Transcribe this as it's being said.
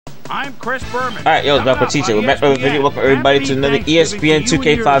I'm Chris Berman. Alright, yo, it's back with Teacher. We're back with another video. Welcome everybody to another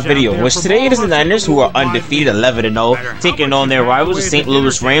ESPN2K5 video. Which today it is the Niners, who are undefeated 11-0, taking on their rivals, the St.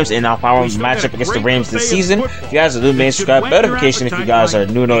 Louis Rams, in our power matchup against the Rams this season. If you guys are new, man, subscribe, notification if you guys are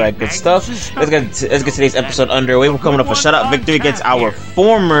new and all that good stuff. Let's get today's episode underway. We're coming up a shutout victory against our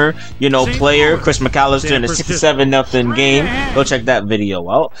former, player, Chris McAllister, in a 67-0 game. Go check that video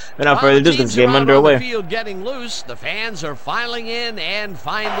out. Without further ado, let's get this game underway. The field getting loose. The fans are filing in and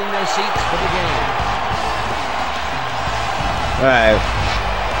finding their seats for the game. Alright.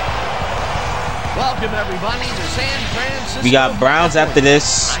 Welcome everybody to San Francisco. We got Browns after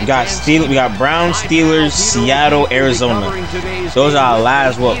this. We got Browns, Steelers, Seattle, Arizona. Those are our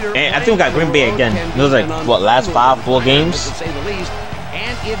last and I think we got Green Bay again. Those are like what, last 4 games?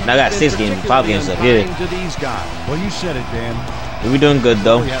 Now I got 6 games, 5 games left. Yeah. Well, you said it, Dan. We doing good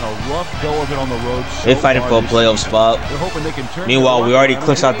though. We had a rough go of it on the road. They're fighting for a playoff spot. Meanwhile, we already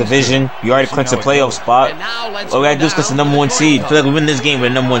clinched our division. We already clinched a playoff spot. All we gotta do is clinch the #1 seed. I feel like we win this game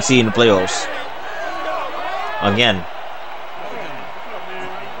with the #1 seed in the playoffs. Again.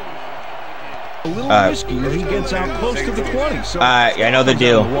 A little risky as he gets out close to the 20. So Alright, I know the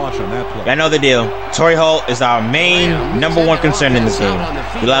deal. I know the deal. Torrey Holt is our main #1 concern in this game.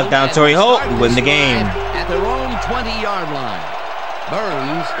 We lock down Torrey Holt, we win the game. At their own 20-yard line.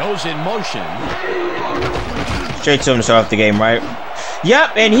 Burns goes in motion. Straight to him to start off the game, right?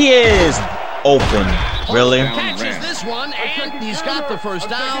 Yep, and he is open. Really? Catches this one, and he's got the first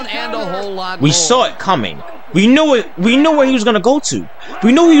down and a whole lot more. We saw it coming. We knew it. We knew where he was gonna go to.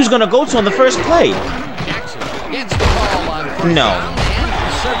 We knew he was gonna go to on the first play. Jackson gets the ball on first down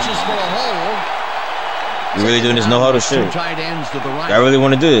and searches for a hole. You really doing this no huddle shit? Tight ends to the right. I really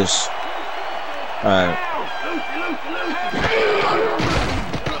want to do this. All right.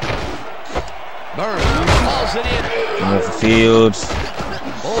 Burns hauls it in. Off the field.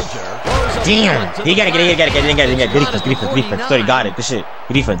 Damn! He got it. Good defense. Sorry, got it. Good shit.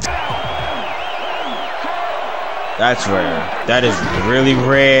 Good defense. That's rare. That is really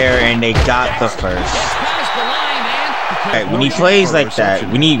rare, and they got the first. Alright, we need plays like that.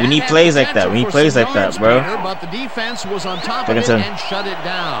 We need plays like that. We need plays like that, bro. But the defense was on top of it and shut it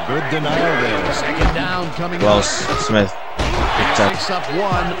down. Good denial there. Second down coming up. Close. Smith. Picks up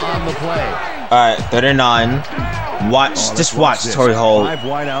 1 on the play. Alright, 3rd and 9. Just watch Torrey Holt.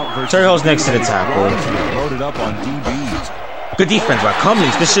 Torrey Holt's next to the tackle. Loaded up on DBs. Good defense, bro.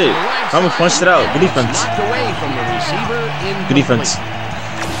 Cummings, good shit. Cummings punched it out. Good defense. Good defense.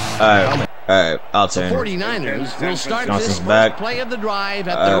 Alright, I'll turn. 49ers will start Johnson's this back. Play of the drive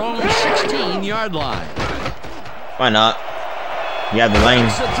at their own 16-yard line. Why not? You have the lane.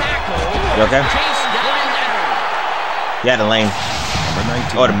 You okay? You had the lane.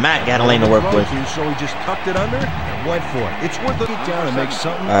 Oh, the Mac got a lane to work with. So he just tucked it under and went for it. It's worth looking down and make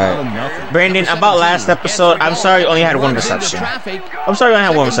something out of nothing. Brandon, about last episode, I'm sorry you only had 1 reception. I'm sorry you only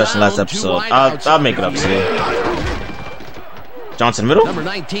had 1 reception last episode. I'll make it up to you. Johnson middle. Number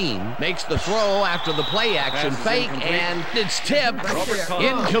 19 makes the throw after the play action fake, and it's tipped.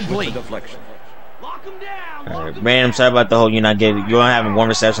 Incomplete. Alright, Brandon, I'm sorry about the whole you only having 1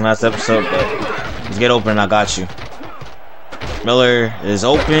 reception last episode, but let's get open and I got you. Miller is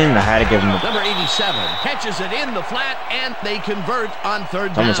open. I had to give him Number 87 catches it in the flat, and they convert on 3rd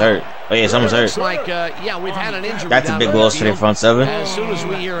down. Someone's hurt. Oh yeah, someone's hurt. Looks like we've had an injury. That's a big loss for their front 7. As soon as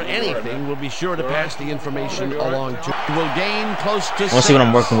we hear anything, we'll be sure to pass the information along to. We'll gain close to. Let's see what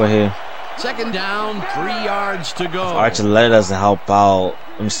I'm working with here. 2nd down, 3 yards to go. Archuleta doesn't help out.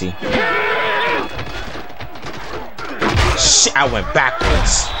 Let me see. Shit, I went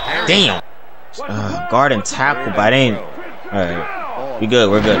backwards. Damn. Guard and tackle, but I didn't. Alright. We're good.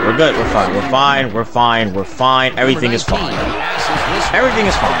 We're fine. Everything is fine. Everything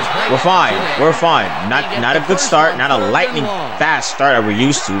is fine. We're fine. Not a good start. Not a lightning fast start that we're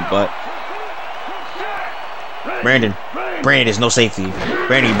used to, but Brandon, there's no safety.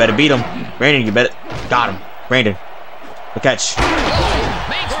 Brandon, you better beat him. Brandon, you better got him. Brandon, the catch.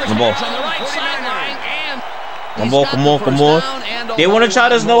 The ball. Come on. They want to try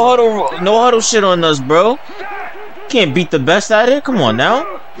this no huddle shit on us, bro. Can't beat the best at it. Come on now.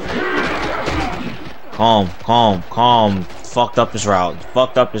 Calm. Fucked up his route.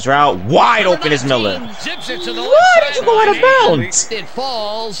 Wide open is Miller. Why did you go out of bounds? It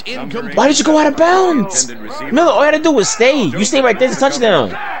falls incomplete. Why did you go out of bounds? Miller, all you had to do was stay. You stay right there, it's a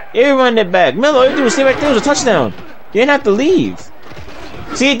touchdown. You run it back. Miller, all you had to do was stay right there, it was a touchdown. You didn't have to leave.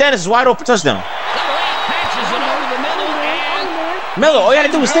 See, Dennis is wide open touchdown. Miller, all you had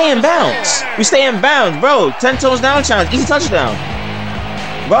to do was stay in bounds. You stay in bounds, bro. 10 toes down challenge, easy touchdown.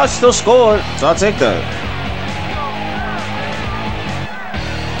 Bro, still scored, so I'll take that.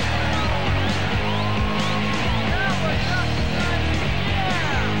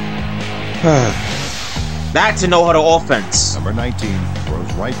 Back to no huddle offense. Number 19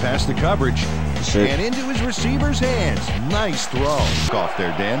 throws right past the coverage and into his receiver's hands. Nice throw. Off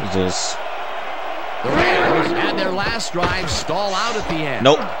there, Dan. Just The Rams had their last drive stall out at the end.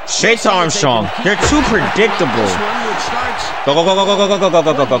 nope. Straight to Armstrong. They're too predictable. Go go go go go go go go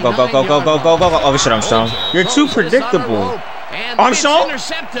go go go go go go go go go go. Oh shit, Armstrong. You're too predictable. Armstrong.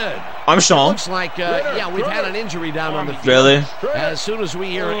 Armstrong. Looks like yeah, we've had an injury down on the field. Really? As soon as we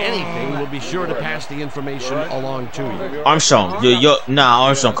hear anything, we'll be sure to pass the information along to you. Armstrong. Nah,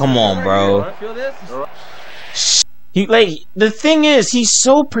 Armstrong. Come on, bro. He like the thing is he's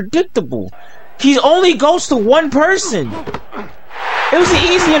so predictable. He only goes to one person. It was an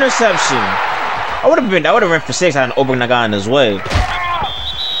easy interception. I would have ran for 6 had an open guy in his way.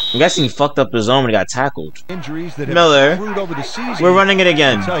 I'm guessing he fucked up his own when he got tackled. Miller, we're running it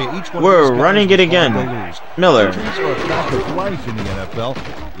again. We're running it again. Miller,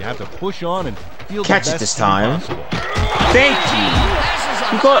 catch it this time. Thank you.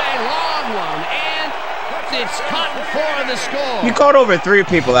 You caught over 3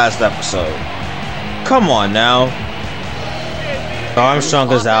 people last episode. Come on now.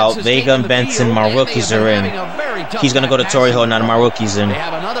 Armstrong is out. Vega and Benson, my rookies are in. He's gonna go to Torrey Hill, none of my rookies in. They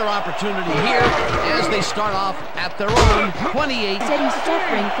have another opportunity here as they start off at their own 28. Said he's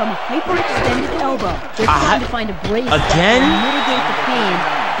suffering from a hyperextended elbow. They're trying to find a brace again to mitigate the pain,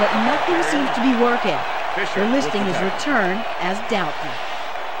 but nothing seems to be working. They're listing his return as doubtful.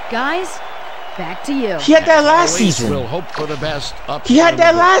 Guys, back to you. He had that last season. We'll hope for the best. He had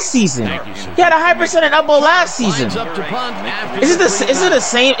that last season. He had a hyperextended elbow last season. Is it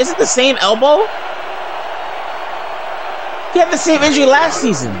the same elbow? He had the same injury last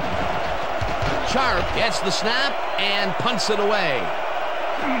season. Sharp gets the snap and punts it away.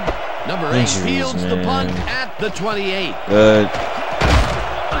 Number 8 fields the punt at the 28. Good.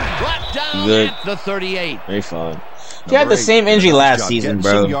 Brought down at the 38. Very fine. He had the same injury last season,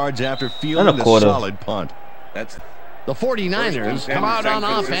 bro. Yards after fielding a solid punt. The 49ers come out on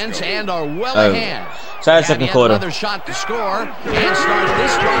offense and are well ahead. Sorry, second quarter. Another shot to score and start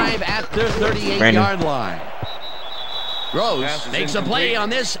this drive at their 38-yard line. Rose makes a play on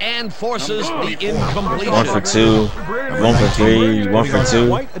this and forces the incompletion. 1 for 2, 1 for 3, 1 for 2,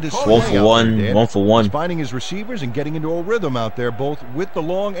 1 for 1, 1 for 1. Finding his receivers and getting into a rhythm out there, both with the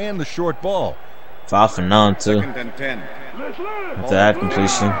long and the short ball. 5 for 9 too. After that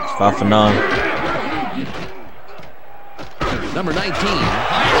completion, 5 for 9. Number 19.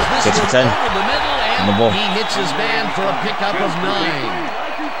 6 for 10. On the ball. He hits his man for a pickup of 9.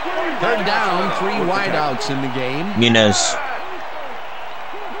 Third down, 3 wideouts in the game. Muniz.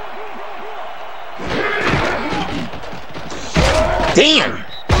 Damn!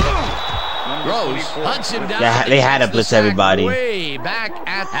 Rose hunts him down. They had to blitz everybody. Way back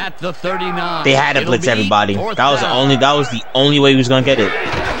at the 39. They had to blitz everybody. That was the only way he was gonna get it.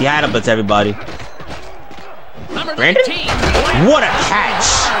 He had to blitz everybody. Brandon? What a catch!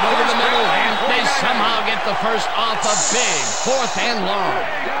 Over the middle, and they somehow get the first off a big 4th and long.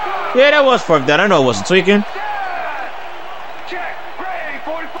 Yeah, that was 4th down. I know it wasn't tweaking.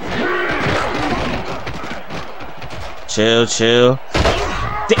 Chill, chill.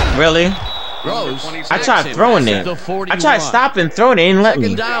 Really? I tried throwing it. I tried stopping and throwing it. It didn't let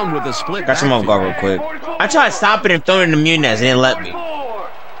me. Got some off guard real quick. I tried stopping and throwing it to Muniz. It didn't let me.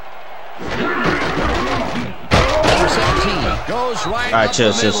 Alright,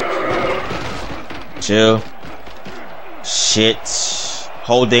 chill, chill. Chill. Shit.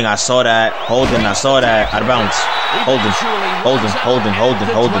 Holding, I saw that. Holding, I saw that. Out of bounds. Holding. Holding, holding, holding,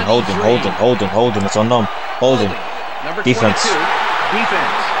 holding, holding, holding, holding, holding. It's on them. Holding. Defense.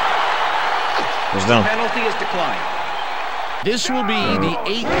 It's done. Penalty is declined. This will be the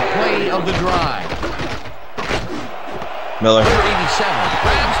 8th play of the drive. Miller. Number 87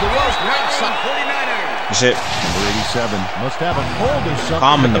 grabs the roast right side. 49ers. Shit. Number 87 must have a hold or something.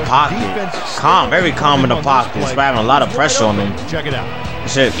 Calm in the pocket. Calm, very calm in the pocket. He's having a lot of pressure on him. Check it out.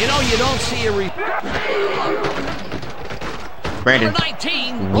 Shit. You know, you don't see a Brandon.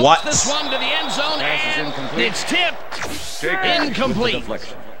 19 what? This one to the end zone and it's tipped. Incomplete.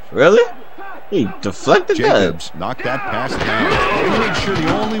 Really? He deflected Jacobs knocked that pass down. He made sure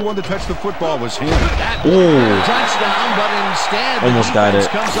the only one to touch the football was him. Touchdown, but instead almost got it.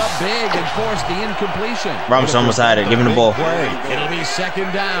 Comes up big and forced the incompletion. Robinson almost had it. Give him the ball. It'll be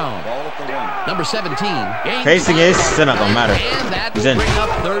 2nd down. Number 17. Crazy thing is, still not gonna matter. He's in.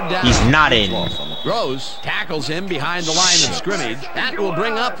 He's not in. Rose tackles him behind the line of scrimmage. That will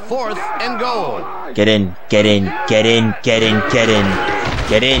bring up 4th and goal. Get in. Get in. Get in. Get in. Get in.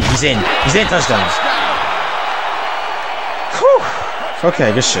 Get in. He's in. He's in. Touchdown. Whew.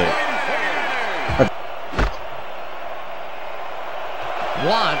 Okay, good shit.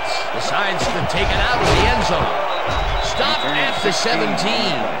 Watts decides to take it out of the end zone. Stopped at the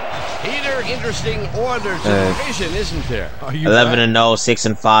 17. Peter, interesting order to division, isn't there? 11-0,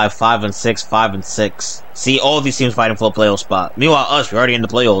 6-5, 5-6, 5-6. See, all these teams fighting for a playoff spot. Meanwhile, us, we're already in the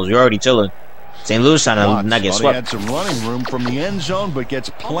playoffs. We're already chilling. St. Louis trying to not get swept. He had some running room from the end zone, but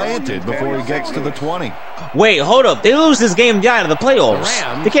gets planted before he gets to the 20. Wait, hold up. They lose this game out of the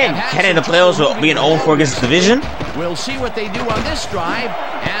playoffs. They can't get in the playoffs with being 0-4 against the division. We'll see what they do on this drive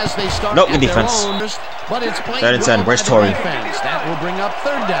as they start. Nope, good defense. But it's 3rd and 10. Where's Torrey? That will bring up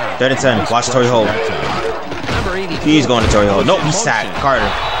 3rd down. 3rd and 10. Watch Torrey hold. He's going to Torrey hold. Nope, he's sacked. Carter.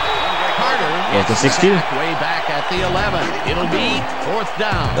 Yeah, to 16. Way back at the 11. It'll be 4th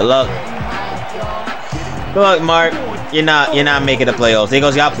down. Good luck. Good luck, Mark. You're not making the playoffs. There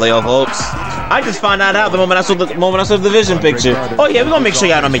goes y'all playoff hopes. I just found that out the moment I saw the division picture. Oh yeah, we're gonna make sure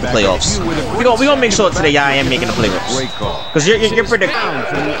y'all don't make the playoffs. We gonna make sure today y'all ain't making the playoffs. Cause you're predicting.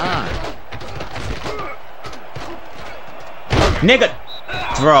 Nigga,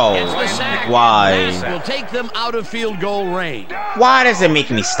 throw. Why? Will take them out of field goal range. Why does it make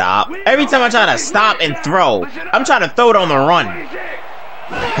me stop? Every time I try to stop and throw, I'm trying to throw it on the run.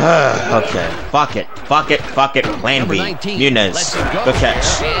 Okay, fuck it. Plan B. Nunez, good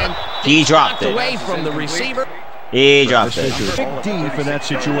catch. He dropped it. Away from the receiver. He dropped it. Big D for that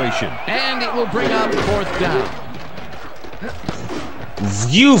situation. And it will bring up 4th down.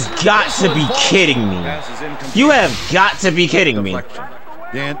 You've got to be kidding me. You have got to be kidding me.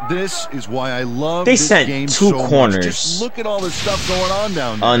 Dan, this is why I love they this sent game 2 so corners. Much. Just look at all this stuff going on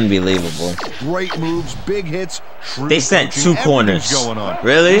down there. Unbelievable. Great moves, big hits. They sent 2 corners. Going on.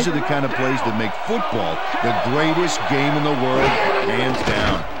 Really? These are the kind of plays that make football the greatest game in the world, hands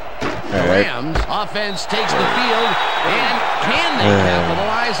down. The Rams offense takes the field, and can they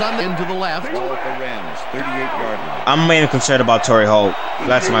capitalize on the into the left? I'm mainly concerned about Torrey Holt.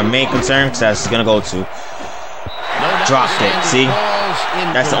 That's my main concern, because that's going to go to. Dropped it. See?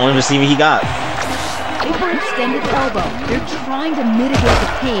 That's the only receiver he got. Hyperextended elbow. They're trying to mitigate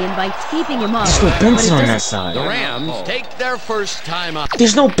the pain by taping him up. There's no Benson on that side. The Rams take their first time out.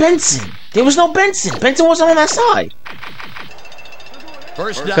 There's no Benson. There was no Benson. Benson wasn't on that side.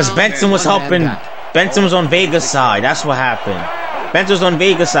 Because Benson was helping. Benson was on Vega's side. That's what happened. Benson was on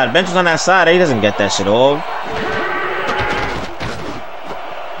Vega's side. Benson was on that side. He doesn't get that shit off.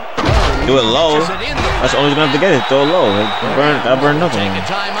 Do it low. That's all he's going to have to get it. Throw it low. That'll burn nothing. Take a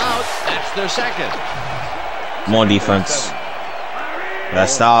timeout. That's their second. More defense. Get that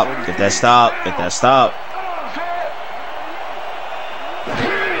stop. Get that stop. Get that stop.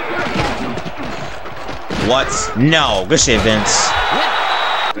 What? No. Good shit, Vince.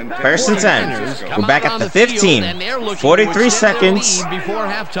 1st and 10. We're back at the 15. 43 seconds.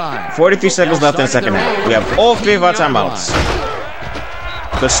 43 seconds left in the second half. We have all 3 of our timeouts.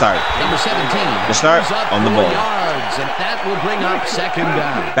 Good start. Good start on the ball. And that will bring up 2nd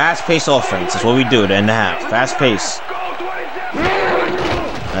down. Fast-paced offense is what we do to end the half. Fast pace.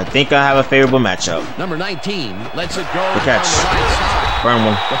 I think I have a favorable matchup. Number 19 lets it go. Good catch. On the right side. Burn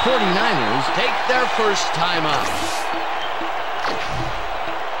one. The 49ers take their first timeout.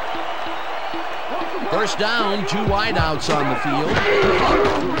 1st down, 2 wideouts on the field.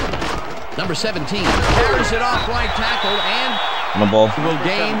 Number 17 carries it off right tackle and on the ball. Will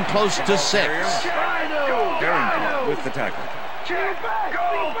gain close to 6. With the tackle.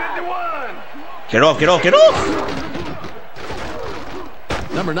 Get off, get off, get off!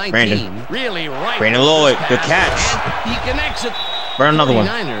 Number 19, Brandon. Really right. Brandon Lloyd, good catch. He connects it. Burn another one.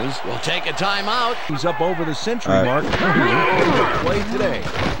 49ers will take a timeout. He's up over the century mark. Play today.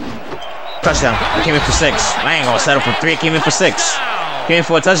 Touchdown. I came in for 6. I ain't gonna settle for 3. I came in for 6. Came in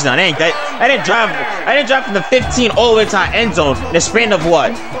for a touchdown. I didn't drive from the 15 all the way to our end zone in a span of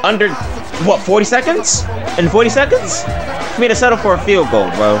what? Under what, 40 seconds? In 40 seconds? For me to settle for a field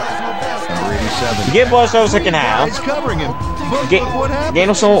goal, bro. Get ball started second half. He's covering him.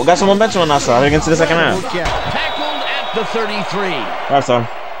 Got some momentum on our side against the second half. Tackled at the 33. That's on.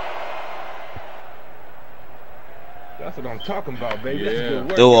 That's what I'm talking about, baby.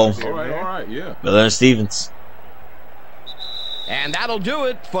 Yeah. Duo. All right, yeah. Miller and Stevens. And that'll do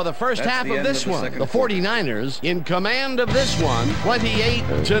it for the first half of this one. The 49ers in command of this one,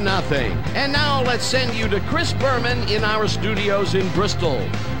 28-0. And now let's send you to Chris Berman in our studios in Bristol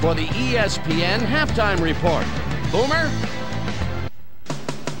for the ESPN Halftime Report. Boomer?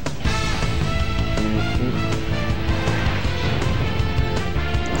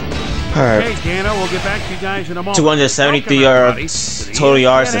 Okay, Dano, we'll get back to you guys in a moment. 273 yards, total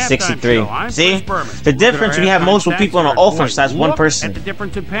yards to 63. See? The difference when you have multiple people on an offense, that's one person. At the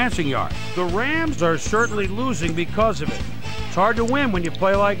difference in passing yards. The Rams are certainly losing because of it. It's hard to win when you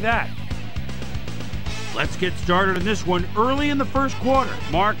play like that. Let's get started on this one early in the first quarter.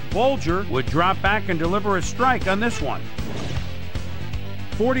 Marc Bulger would drop back and deliver a strike on this one.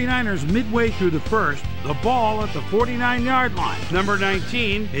 49ers midway through the first, the ball at the 49-yard line. Number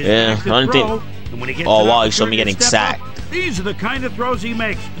 19 is back to throw. And when he gets wow, he showed me getting sacked. These are the kind of throws he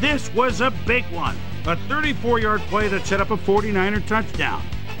makes. This was a big one. A 34-yard play that set up a 49er touchdown.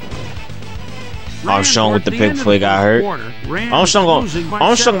 Armstrong with the pick before he got hurt. Armstrong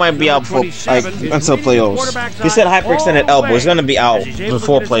might be out for, like, until playoffs. He said hyperextended elbow. He's gonna be out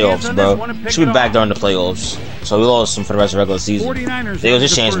before playoffs, bro. Should be back during the playoffs. So we lost him for the rest of the regular season. There was a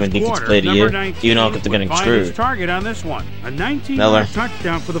chance to win defensive play of the year, even though they're getting screwed. Target on this one. A 19-yard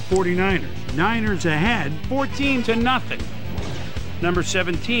touchdown for the 49ers. Niners ahead, 14-0. Number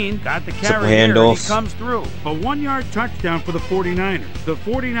 17 got the carry here, and he comes through. A 1-yard touchdown for the 49ers. The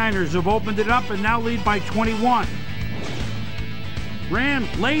 49ers have opened it up and now lead by 21.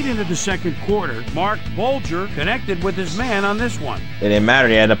 Rams late into the second quarter. Marc Bulger connected with his man on this one. It didn't matter.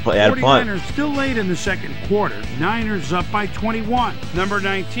 He had a punt. 49ers still late in the second quarter. Niners up by 21. Number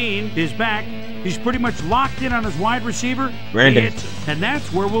 19 is back. He's pretty much locked in on his wide receiver. Brandon. And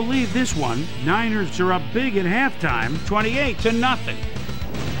that's where we'll leave this one. Niners are up big at halftime, 28-0.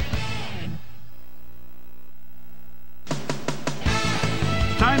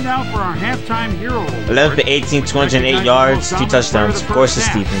 Time now for our halftime hero award. 11-18, 208 yards, 2 touchdowns. Of course,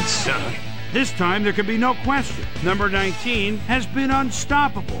 it's defense. This time there can be no question. Number 19 has been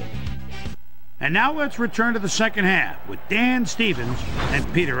unstoppable. And now let's return to the second half with Dan Stevens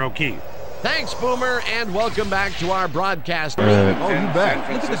and Peter O'Keefe. Thanks, Boomer, and welcome back to our broadcast. Oh, you bet.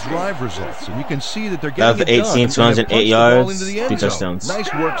 Look at the drive results, and you can see that they're getting it done. 18, 208 yards, 2 touchdowns.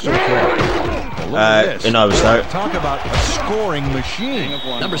 Nice work so far. Talk about a scoring machine.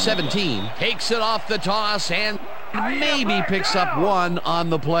 Number 17 takes it off the toss and maybe picks up one on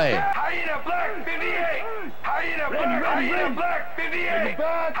the play.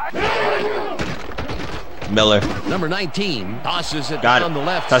 Miller. Number 19 tosses it Got down it. the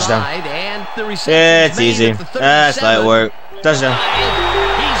left Touchdown. side, and the reception. Yeah, it's easy. That's light work. Touchdown.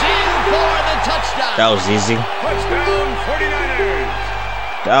 He's in for the touchdown. That was easy. Touchdown 49ers.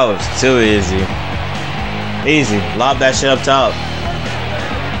 That was too easy. Easy. Lob that shit up top.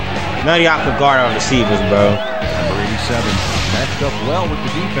 None of y'all could guard our receivers, bro. Number 87 matched up well with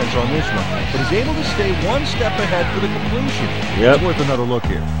the defense on this one, but is able to stay one step ahead for the completion. Yep. It's worth another look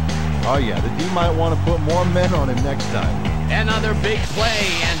here. Oh yeah, the D might want to put more men on him next time. Another big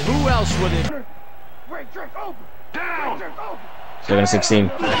play, and who else would it? Second 16.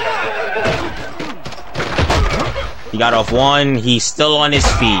 He got off one. He's still on his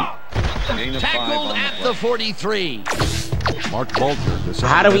feet. Tackled at the 43. Marc Bulger.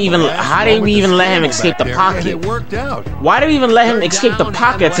 How did we even let him escape the pocket? It worked out. Why did we even let him escape the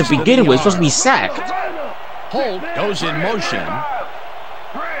pocket to begin with? It's supposed to be sacked. Holt goes in motion.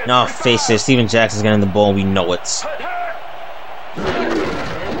 No, face it. Steven Jackson's getting the ball. We know it.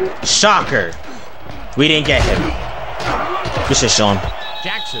 Shocker. We didn't get him. Good shit, Sean.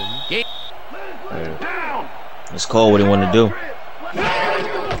 Jackson. Let's call what he wanted to do.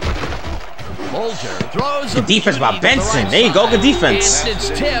 Good defense by Benson. There you go. Good defense.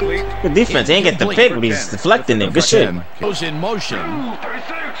 Good defense. He ain't get the pick, but he's deflecting it. Good shit. Goes in motion.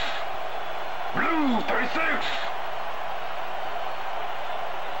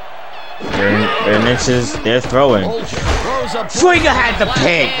 They're inches. They're throwing. Frigga had the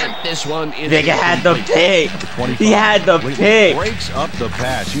pick. Frigga had the pick. He had the pick. Breaks up the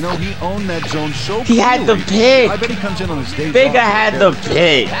pass. You know, he owned that zone so He had the pick. I bet he comes in on his day. Frigga had the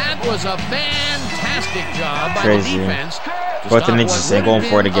pick. That was a fantastic job by Crazy. the defense. Fourth and inches. They're going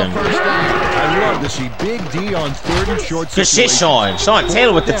for it again. I love to see Big D on third and short. Good shit, Sean. Sean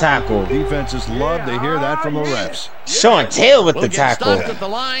Taylor with the tackle. Defenses love to hear that from the refs. Sean Taylor with the tackle. At the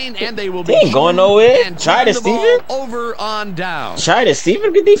line, and they will He ain't going nowhere. Try to Steven. Over on down. Try to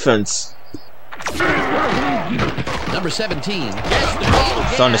Steven. Good defense. Number 17 gets the ball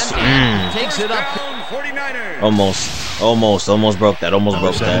again, takes it up. Almost broke that. Almost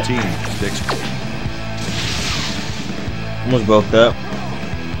broke that. Almost broke that.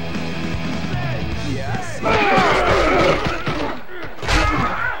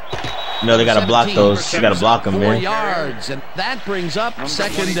 No, they gotta block those. You gotta block them, man. 4 yards, and that brings up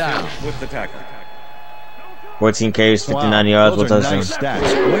second down. With the tackle. 14 carries, 59 yards, one touchdown. Nice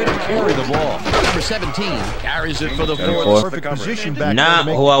stats. Way to carry the ball. Number 17 carries it for the fourth. Perfect position back Not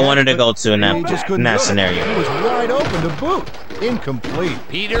there to who I make wanted to the go to in that scenario. He was wide open to boot. Incomplete.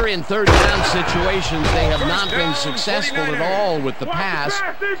 Peter, in third down situations, they have not been successful at all with the pass.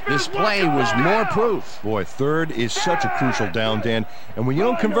 This play was more proof. Boy, third is such a crucial down, Dan. And when you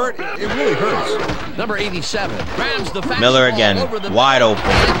don't convert, it really hurts. Number 87 grabs the Miller again, wide open.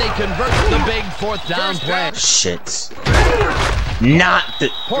 And they convert the big fourth down play. Shit. Not the...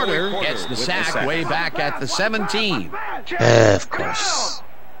 Porter gets the sack way back at the 17. Of course.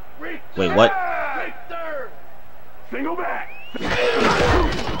 Wait, what? Single back.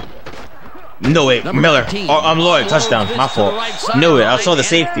 No, wait, Miller. Oh, I'm Lloyd. Touchdown. My fault. Knew it. I saw the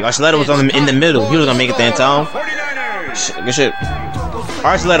safety. Archuleta was on in the middle. He was going to make it there in time. Good shit.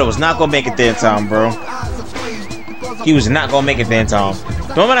 Archuleta was not going to make it there in time, bro. He was not going to make it there in time.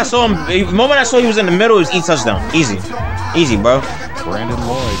 The moment I saw he was in the middle, it was easy touchdown. Easy. Easy, bro. Brandon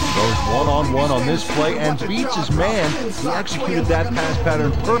Lloyd goes one-on-one on this play and beats his man. He executed that pass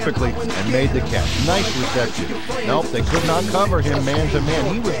pattern perfectly and made the catch. Nice reception. Nope, they could not cover him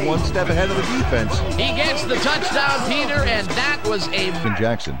man-to-man. He was one step ahead of the defense. He gets the touchdown, Peter, and that was a...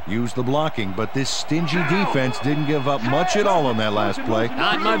 Jackson used the blocking, but this stingy defense didn't give up much at all on that last play.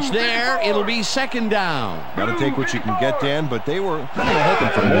 Not much there. It'll be second down. Got to take what you can get, Dan, but they were hoping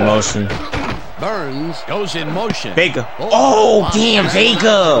for more. Motion. Burns goes in motion. Vega. Oh, damn,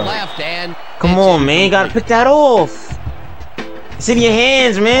 Vega. Left and come on, man. You got to pick that off. It's in your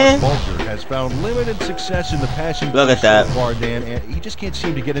hands, man. Bolger has found limited success in the passing Look at that. so far, Dan, and he just can't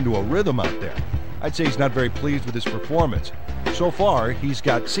seem to get into a rhythm out there. I'd say he's not very pleased with his performance. So far, he's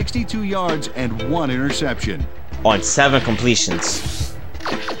got 62 yards and 1 interception. On 7 completions.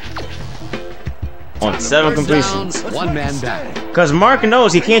 On 7 completions. One man back. Because Marc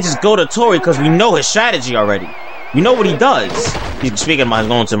knows he can't just go to Torrey because we know his strategy already. We know what he does. He's speaking my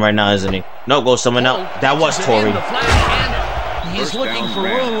going to him right now, isn't he? No, go someone else. That was Torrey. He's looking for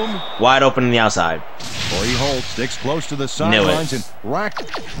room. Wide open on the outside. Torrey Holt sticks close to the sidelines and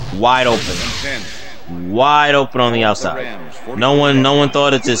wide open. Wide open on the outside. No one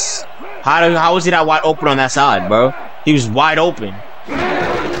thought it just... How was he not wide open on that side, bro? He was wide open.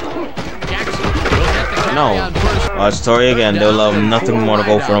 No. Oh, it's Torrey again. They'll love nothing more to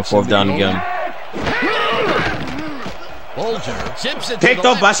go for on 4th down again. Picked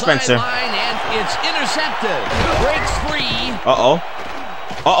up by Spencer. It's intercepted. Breaks free. Uh-oh.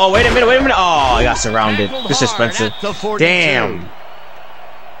 Uh-oh, wait a minute. Oh, he got surrounded. This is Spencer. Damn.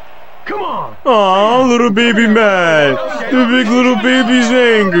 Come on. Oh, little baby mad. The big little baby's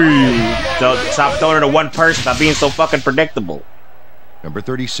angry. Stop throwing it to one person. Stop being so fucking predictable. Number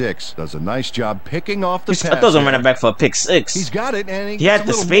 36 does a nice job picking off the pass. I thought he was running back for a pick 6. He's got it, and he had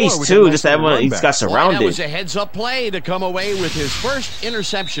the space too. Just that one, he's got surrounded. That was a heads-up play to come away with his first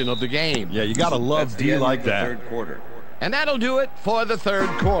interception of the game. Yeah, you gotta love D like that. Third quarter. And that'll do it for the third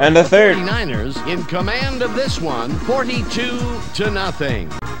quarter. And the third. 49ers in command of this one,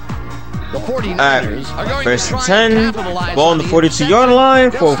 42-0. The 49ers are going first to and try 10, and capitalize ball on the 42-yard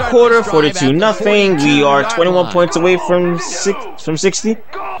line, 4th quarter, 42-0. We are 21 points away from 60. So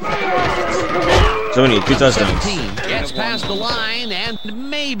we need 2 touchdowns. Gets past the line and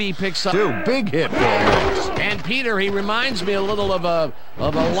maybe picks up 2 big hit balls. And Peter, he reminds me a little of a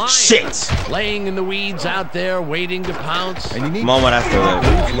lion. Shit. Laying in the weeds out there, waiting to pounce. And you need moment after it.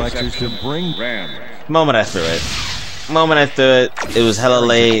 To bring Moment after it. Moment after it. It was hella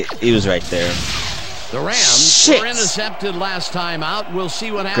late. He was right there. The Rams were intercepted last time out. We'll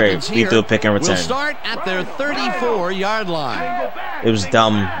see what happens here. Great. We threw a pick and return. We'll start at their 34-yard line. It was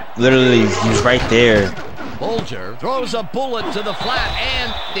dumb. Literally, he was right there. Bolger throws a bullet to the flat,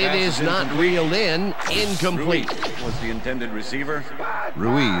 and it is not reeled in. Incomplete. Was the intended receiver.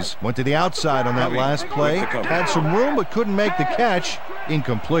 Ruiz went to the outside on that last play. Had some room, but couldn't make the catch.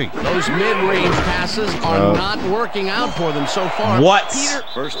 Incomplete. Those mid-range passes are not working out for them so far. What? Peter,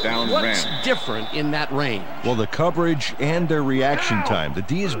 first down what's different in that range? Well, the coverage and their reaction time. The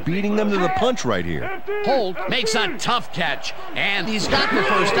D is beating them to the punch right here. Holt makes a tough catch, and he's got the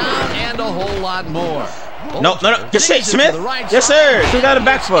first down and a whole lot more. No. Good shit, Smith. Yes, sir. Smith got it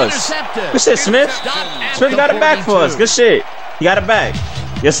back for us. Good shit, Smith. Smith got it back for us. Good shit. He got it back.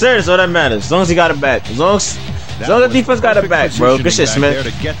 Yes, sir. That's all that matters. As long as he got it back. As long as the defense got it back, bro. Good shit, Smith.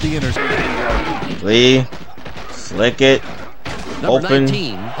 Lee. Flick it. Open.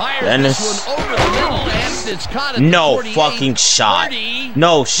 Dennis. No fucking shot.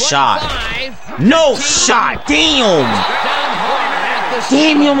 No shot. No shot. Damn.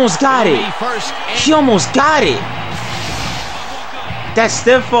 Damn, he almost got it. He almost got it. That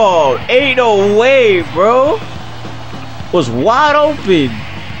stiff arm. Ain't no way, bro. Was wide open.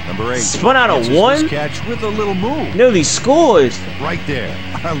 Number 8. Spun out of 1. Catch with a little move. Nearly scores. Right there.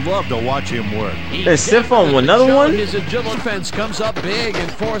 I love to watch him work. There's stiff on another one. His agile defense comes up big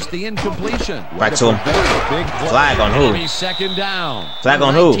and forced the incompletion. Back to him. Flag on who? Second down. Flag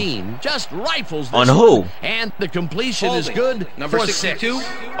on who? Just rifles this on who? one, and the completion is good. Number for 62, 6.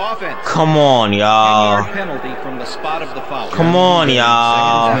 Offense. Come on, y'all. Penalty from the spot of the foul. Come on,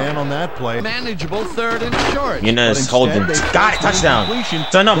 y'all. Man on that play. Manageable 3rd and short. You know, it's holding. Got it. Touchdown.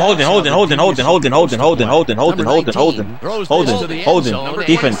 Turn up. Holding.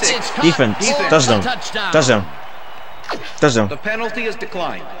 Defense. Touchdown. The penalty is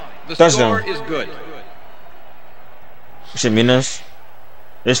declined. The score is good. Shit, Munez.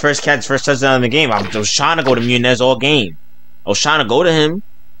 His first catch, first touchdown in the game. I was trying to go to Munez all game. I was trying to go to him.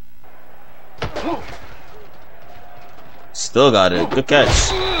 Still got it. Good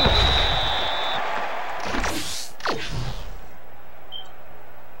catch.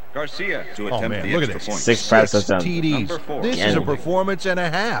 Garcia to attempt the look at extra this. point. 6 pass touchdowns. TDs. This is a performance and a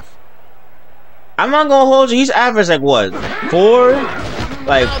half. I'm not gonna hold you. He's averaged like what? 4?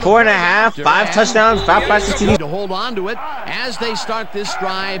 Like 4.5, 5 touchdowns, 5 passes TDs. To hold on to it as they start this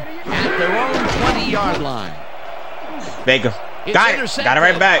drive at their own 20-yard line. Baker. Got it. Got it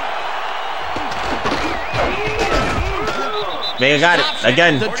right back. Baker got it.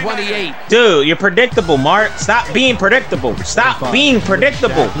 Again. The 28. Dude, you're predictable, Mark. Stop being predictable. Stop being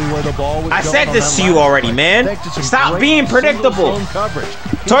predictable. I said this to you already, man. Stop being predictable.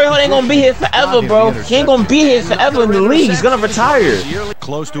 Torrey Hood ain't gonna be here forever, bro. He ain't gonna be here forever in the league. He's gonna retire.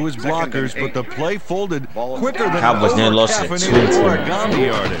 Close to his blockers, but the play folded quicker than Cowboys nearly lost it.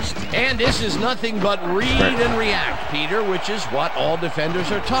 origami artist. And this is nothing but read and react, Peter, which is what all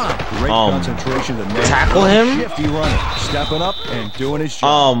defenders are taught. Great concentration to tackle him. Shifty running, stepping up and doing his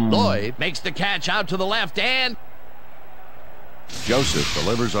job. Lloyd makes the catch out to the left, and Joseph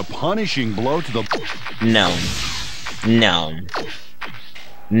delivers a punishing blow to the.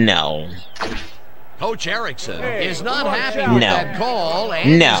 No. Coach Erickson is not happy with that call,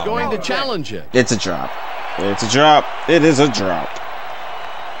 and he's going to challenge it. It's a drop. It's a drop. It is a drop.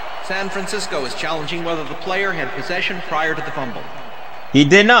 San Francisco is challenging whether the player had possession prior to the fumble. He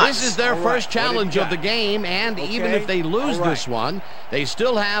did not. This is their first challenge of the game, and even if they lose this one, they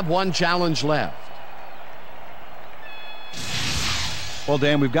still have one challenge left. Well,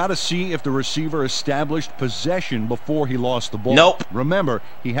 Dan, we've got to see if the receiver established possession before he lost the ball. Nope. Remember,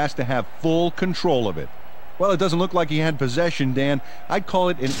 he has to have full control of it. Well, it doesn't look like he had possession, Dan. I'd call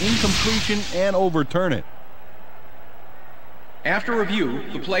it an incompletion and overturn it. After review,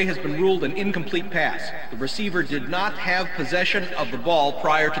 the play has been ruled an incomplete pass. The receiver did not have possession of the ball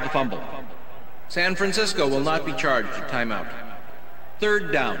prior to the fumble. San Francisco will not be charged with timeout.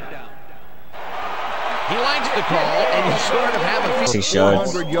 3rd down. He likes the call, and you sort of have a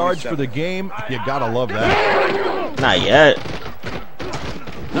 400 yards for the game. You gotta love that. Not yet.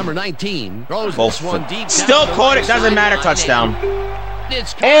 Number 19 throws this one deep. Still caught it. Doesn't matter. Touchdown.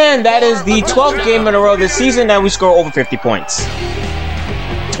 And that is the 12th game in a row this season that we score over 50 points.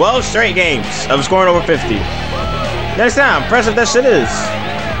 12 straight games of scoring over 50. Next time, impressive that shit is.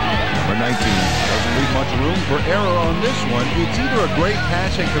 Number 19 doesn't leave much room for error on this one. It's either a great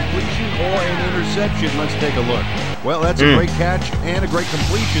pass and completion or an interception. Let's take a look. Well, that's a great catch and a great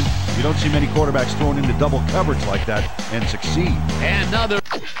completion. You don't see many quarterbacks thrown into double coverage like that and succeed. Another.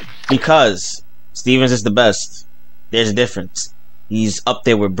 Because Stevens is the best. There's a difference. He's up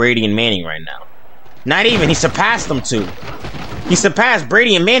there with Brady and Manning right now. Not even. He surpassed them two. He surpassed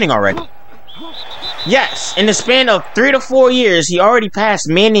Brady and Manning already. Yes, in the span of 3 to 4 years, he already passed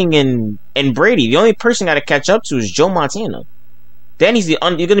Manning and Brady. The only person got to catch up to is Joe Montana. Then he's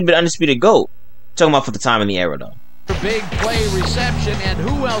going to be the undisputed GOAT. Talking about for the time in the era, though. Big play reception, and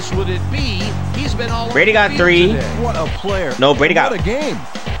who else would it be? He's been all Brady got 3. What a player. No, Brady got. What a game.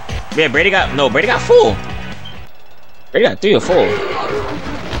 Yeah, Brady got 4. Brady got 3 or 4.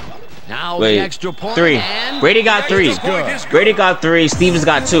 Now wait, the extra point 3. Brady got 3. Brady got 3. Stevens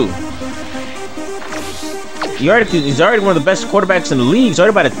got 2. He's already one of the best quarterbacks in the league. He's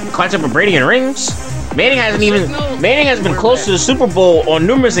already about to catch up with Brady in rings. Manning has been close to the Super Bowl on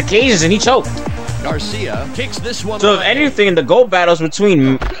numerous occasions, and he choked. Garcia kicks this one. So if anything, the GOAT battles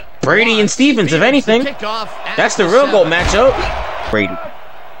between Brady and Stevens. If anything, that's the real GOAT matchup. Brady.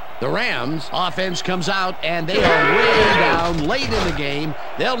 The Rams offense comes out, and they are way down late in the game.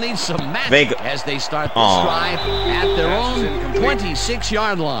 They'll need some magic as they start this drive at their own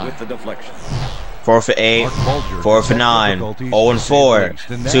 26-yard line. With the deflection. 4 for 8, 4 for 9, 0 and 4,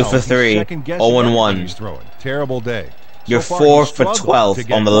 2 for 3, 0 and 1. Terrible day. You're 4 for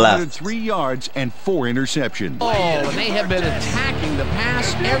 12 on the left. 3 yards and 4 interceptions. Oh, and they have been attacking the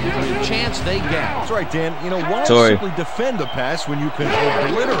pass every chance they get. That's right, Dan. You know, why simply defend the pass when you can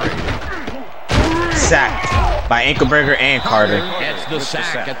obliterate it? Sacked by Ankelberger and Carter. Gets the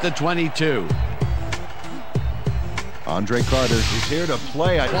sack at the 22. Andre Carter is here to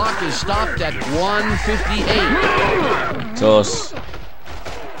play. Clock is stopped at 1:58. Toss.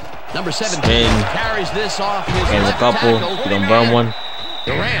 Number 17 carries this off his and a couple. You don't burn one.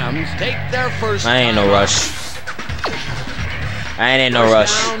 The Rams take their first. I ain't no rush. I ain't no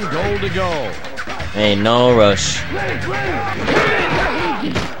rush. Goal to go. Ain't no rush.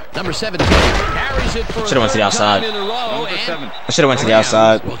 Number 17 carries it for. Should have went to the outside. I should have went to the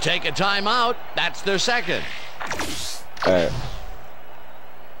outside. We'll take a timeout. That's their second. All right.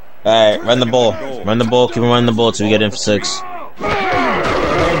 All right. Run the ball. Run the ball. Keep running the ball till we get in for 6.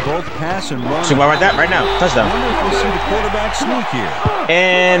 Both pass and run. Shoot right now. Touchdown. I wonder if we'll see the quarterback sneak here.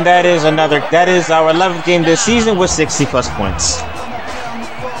 And that is our 11th game this season with 60+ points.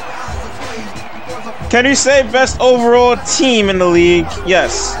 Can you say best overall team in the league?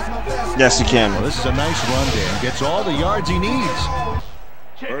 Yes. Yes, you can. Well, this is a nice run, Dan. Gets all the yards he needs.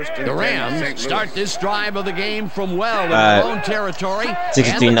 The Rams start this drive of the game from well in their own territory.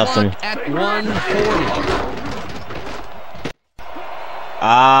 63-0. At 1:40.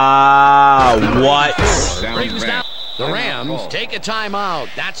 What? The Rams take a timeout.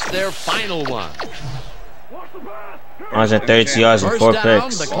 That's their final one. 132 yards and 4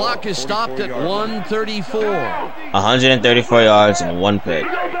 picks. The clock is stopped at 1:34. 134 yards and 1 pick.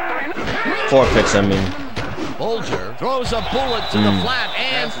 4 picks, I mean. Bolger throws a bullet to the flat,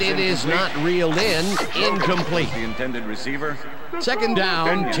 and it is not reeled in. Incomplete. The intended receiver. Second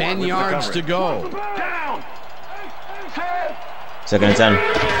down, 10 yards to go. Second and 10.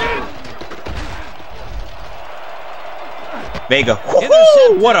 Vega.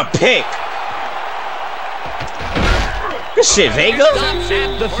 What a pick. Good shit, Vega.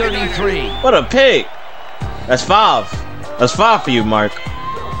 At the 33. What a pick. That's 5. That's 5 for you, Mark.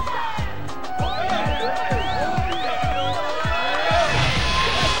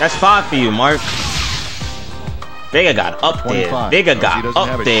 That's 5 for you, Mark. Vega got up there. Vega got up there. He doesn't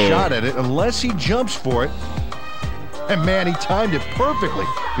have a shot at it unless he jumps for it. And man, he timed it perfectly.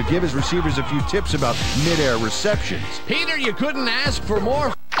 Could give his receivers a few tips about mid-air receptions. Peter, you couldn't ask for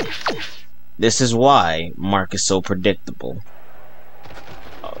more. This is why Mark is so predictable.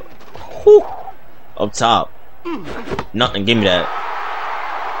 Up top. Nothing, give me that.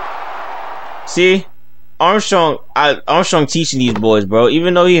 See? Armstrong teaching these boys, bro.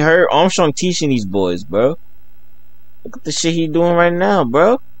 Even though he hurt, Armstrong teaching these boys, bro. Look at the shit he doing right now,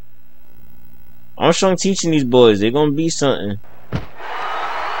 bro. Armstrong teaching these boys. They're gonna be something.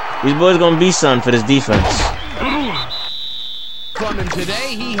 These boys gonna be something for this defense. From him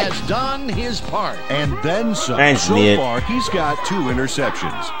today, he has done his part. And then some. Thanks, so Didnt. far, he's got 2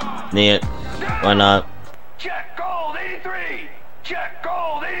 interceptions. Didnt. Why not? Check gold 83. Check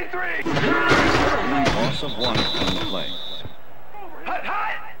gold 83. Loss of 1 on the play. Hut,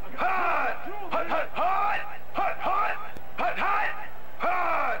 hut, hut, hut, hut, hut, hut, hut, hut, hut,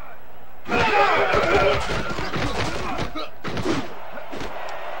 hut.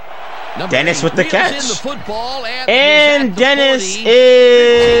 Dennis with the catch. In the football and Dennis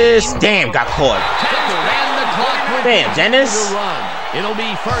is... Damn, got caught. Damn, Dennis. It'll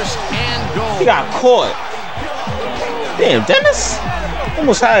be first and goal. He got caught. Damn, Dennis.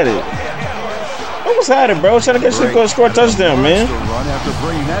 Almost had it. Almost had it, bro. Trying to get some score a touchdown, man. Run after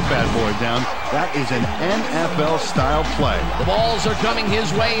bringing that bad boy down. That is an NFL-style play. The balls are coming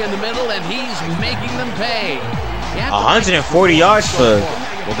his way in the middle, and he's making them pay. 140 yards for...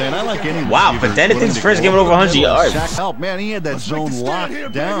 Well, Dan, I like any wow, but then it's his first game with over 100 yards. Help, man, he had that zone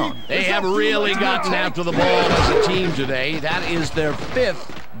locked down. They have really gotten after the ball as a team today. That is their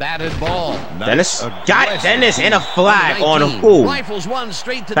 5th batted ball. Dennis got Dennis and a flag on who? Rifles one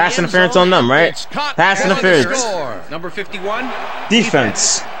straight to pass the interference on them, right? Pass interference. Number 51.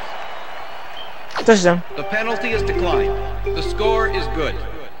 Defense. Touchdown. The penalty is declined. The score is good.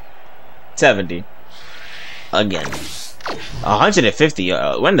 70. Again. 150.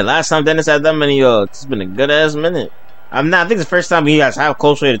 When the last time Dennis had that many yards? It's been a good ass minute. I think it's the first time he has had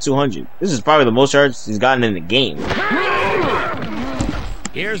close to 200. This is probably the most yards he's gotten in the game.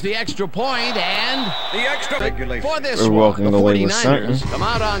 Here's the extra point and the extra for this We're walking one, the away with 49ers something. come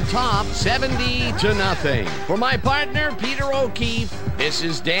out on top 70-0. For my partner Peter O'Keefe, this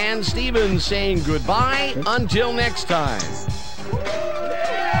is Dan Stevens saying goodbye until next time.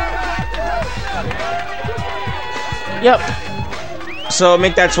 Yep. So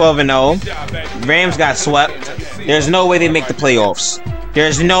make that 12-0. Rams got swept. There's no way they make the playoffs.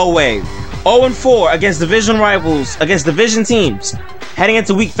 There's no way. 0-4 against division rivals, against division teams. Heading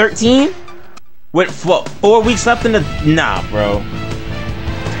into week 13? With 4 weeks left in the... Nah, bro.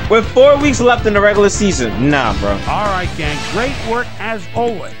 With 4 weeks left in the regular season. Nah, bro. All right, gang. Great work as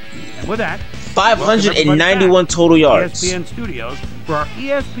always. And with that... 591 total yards. ESPN Studios for our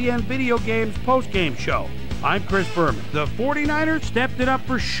ESPN Video Games post-game show. I'm Chris Berman. The 49ers stepped it up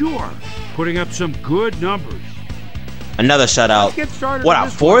for sure, putting up some good numbers. Another shutout. What, our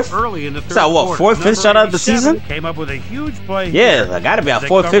fourth? Early in the Is that what, fourth, fifth shutout of the season? Came up with a huge play. Yeah, that gotta be our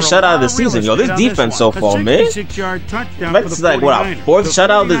fourth, fifth shutout of the season. Yo, this defense so far, man. That's like what, our fourth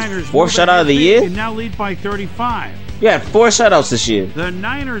shutout of the year? Now lead by 35. Yeah, 4 shutouts this year. The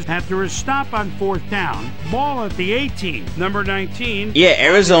Niners have to stop on 4th down. Ball at the 18. Number 19. Yeah,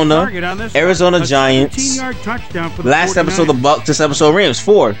 Arizona Giants. 15-yard touchdown for the last 49ers. episode the Bucs, this episode Rams.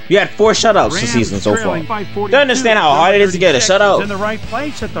 4. You had 4 shutouts this season so far. You understand how hard it is to get a shutout? In the right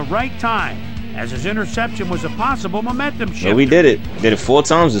place at the right time, as his interception was a possible momentum shift. Yeah, we did it. Did it 4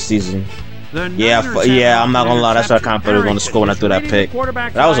 times this season. Yeah, I'm not gonna lie. That's what I kind of thought it was gonna score when I threw that pick.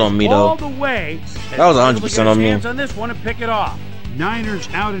 That was on me though. That was 100% on me. On this one and pick it off. Niners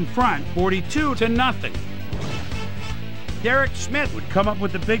out in front, 42-0. Derek Smith would come up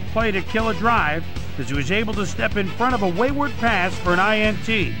with the big play to kill a drive because he was able to step in front of a wayward pass for an INT.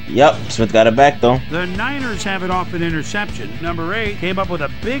 Yep, Smith got it back though. The Niners have it off an interception. Number 8 came up with a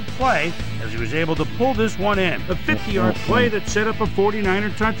big play as he was able to pull this one in. A 50-yard play that set up a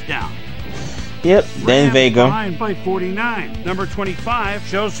 49er touchdown. Yep, then Vega. Behind by 49. Number 25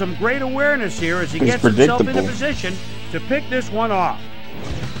 shows some great awareness here as he gets himself into position to pick this one off.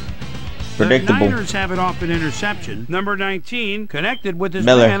 Predictable. The Niners have it off an interception. Number 19 connected with his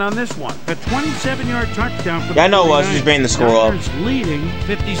man on this one. A 27-yard touchdown for the 49ers. Yeah, I know us. Just bring the score up. Leading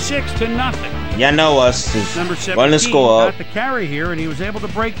 56-0. Yeah, I know us. Number 17 run the score up. got the carry here, and he was able to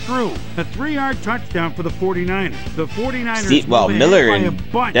break through. A 3-yard touchdown for the 49ers. The 49ers Miller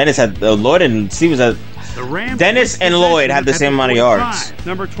and Dennis had Lloyd and Steve was at Dennis and Lloyd had the same amount of yards.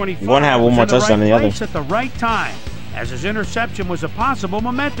 Number 25 one had one more touchdown than the other. At the right time, as his interception was a possible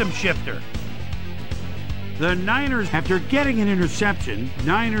momentum shifter. The Niners, after getting an interception,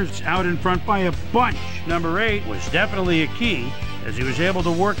 Niners out in front by a bunch. Number 8 was definitely a key, as he was able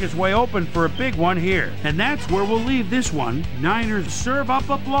to work his way open for a big one here. And that's where we'll leave this one. Niners serve up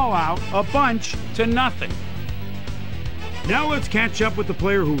a blowout, a bunch to nothing. Now let's catch up with the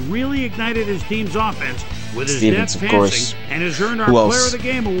player who really ignited his team's offense with his depth passing and has earned our Player of the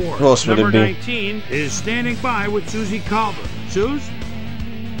Game award. Who else would it be? Number 19 is standing by with Susie Calver. Suze?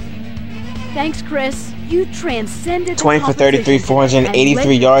 Thanks, Chris. You transcended 20 for 33,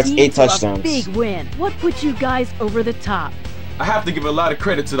 483 yards, 8 touchdowns. Big win. What put you guys over the top? I have to give a lot of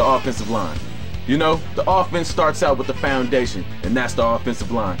credit to the offensive line. You know, the offense starts out with the foundation, and that's the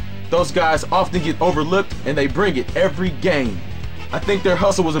offensive line. Those guys often get overlooked, and they bring it every game. I think their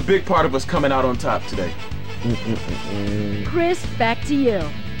hustle was a big part of us coming out on top today. Chris, back to you.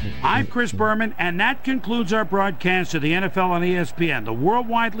 I'm Chris Berman, and that concludes our broadcast of the NFL on ESPN, the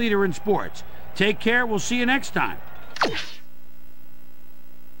worldwide leader in sports. Take care. We'll see you next time.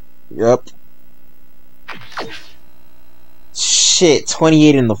 Yep. Shit,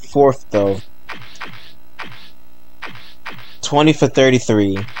 28 in the 4th, though. 20 for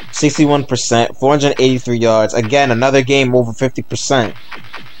 33, 61%, 483 yards. Again, another game over 50%.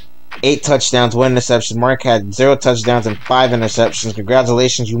 8 touchdowns, 1 interception. Marc had 0 touchdowns and 5 interceptions.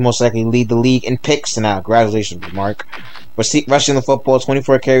 Congratulations, you most likely lead the league in picks now. Congratulations, Marc. Rushing the football,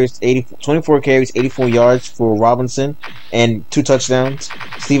 24 carries, 84 yards for Robinson, and 2 touchdowns.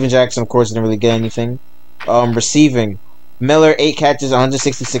 Steven Jackson, of course, didn't really get anything. Receiving, Miller, 8 catches,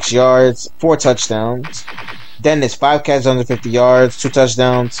 166 yards, 4 touchdowns. Dennis, 5 catches, 150 yards, 2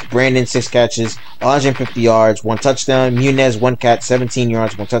 touchdowns. Brandon, 6 catches, 150 yards, 1 touchdown. Munez, 1 catch, 17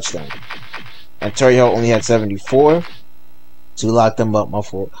 yards, 1 touchdown. And Torrio only had 74. So we locked them up, my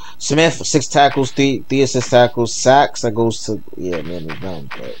fault. Smith, 6 tackles, 3 assist tackles. Sacks, that goes to, yeah, man, it's done,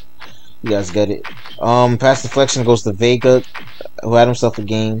 but you guys get it. Pass deflection goes to Vega, who had himself a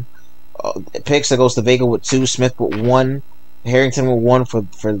game. Picks, that goes to Vega with 2, Smith with 1, Harrington with 1 for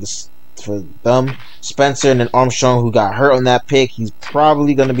them. Spencer and then Armstrong, who got hurt on that pick. He's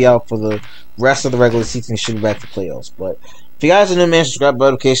probably going to be out for the rest of the regular season and should be back to playoffs. But if you guys are new, man, subscribe by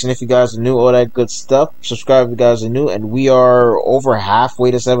notification if you guys are new, all that good stuff. Subscribe if you guys are new, and we are over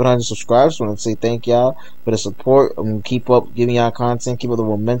halfway to 700 subscribers. So I want to say thank y'all for the support. I'm going to keep up giving y'all content, keep up the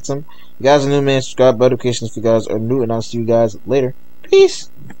momentum. If you guys are new, man, subscribe by notification if you guys are new, and I'll see you guys later. Peace.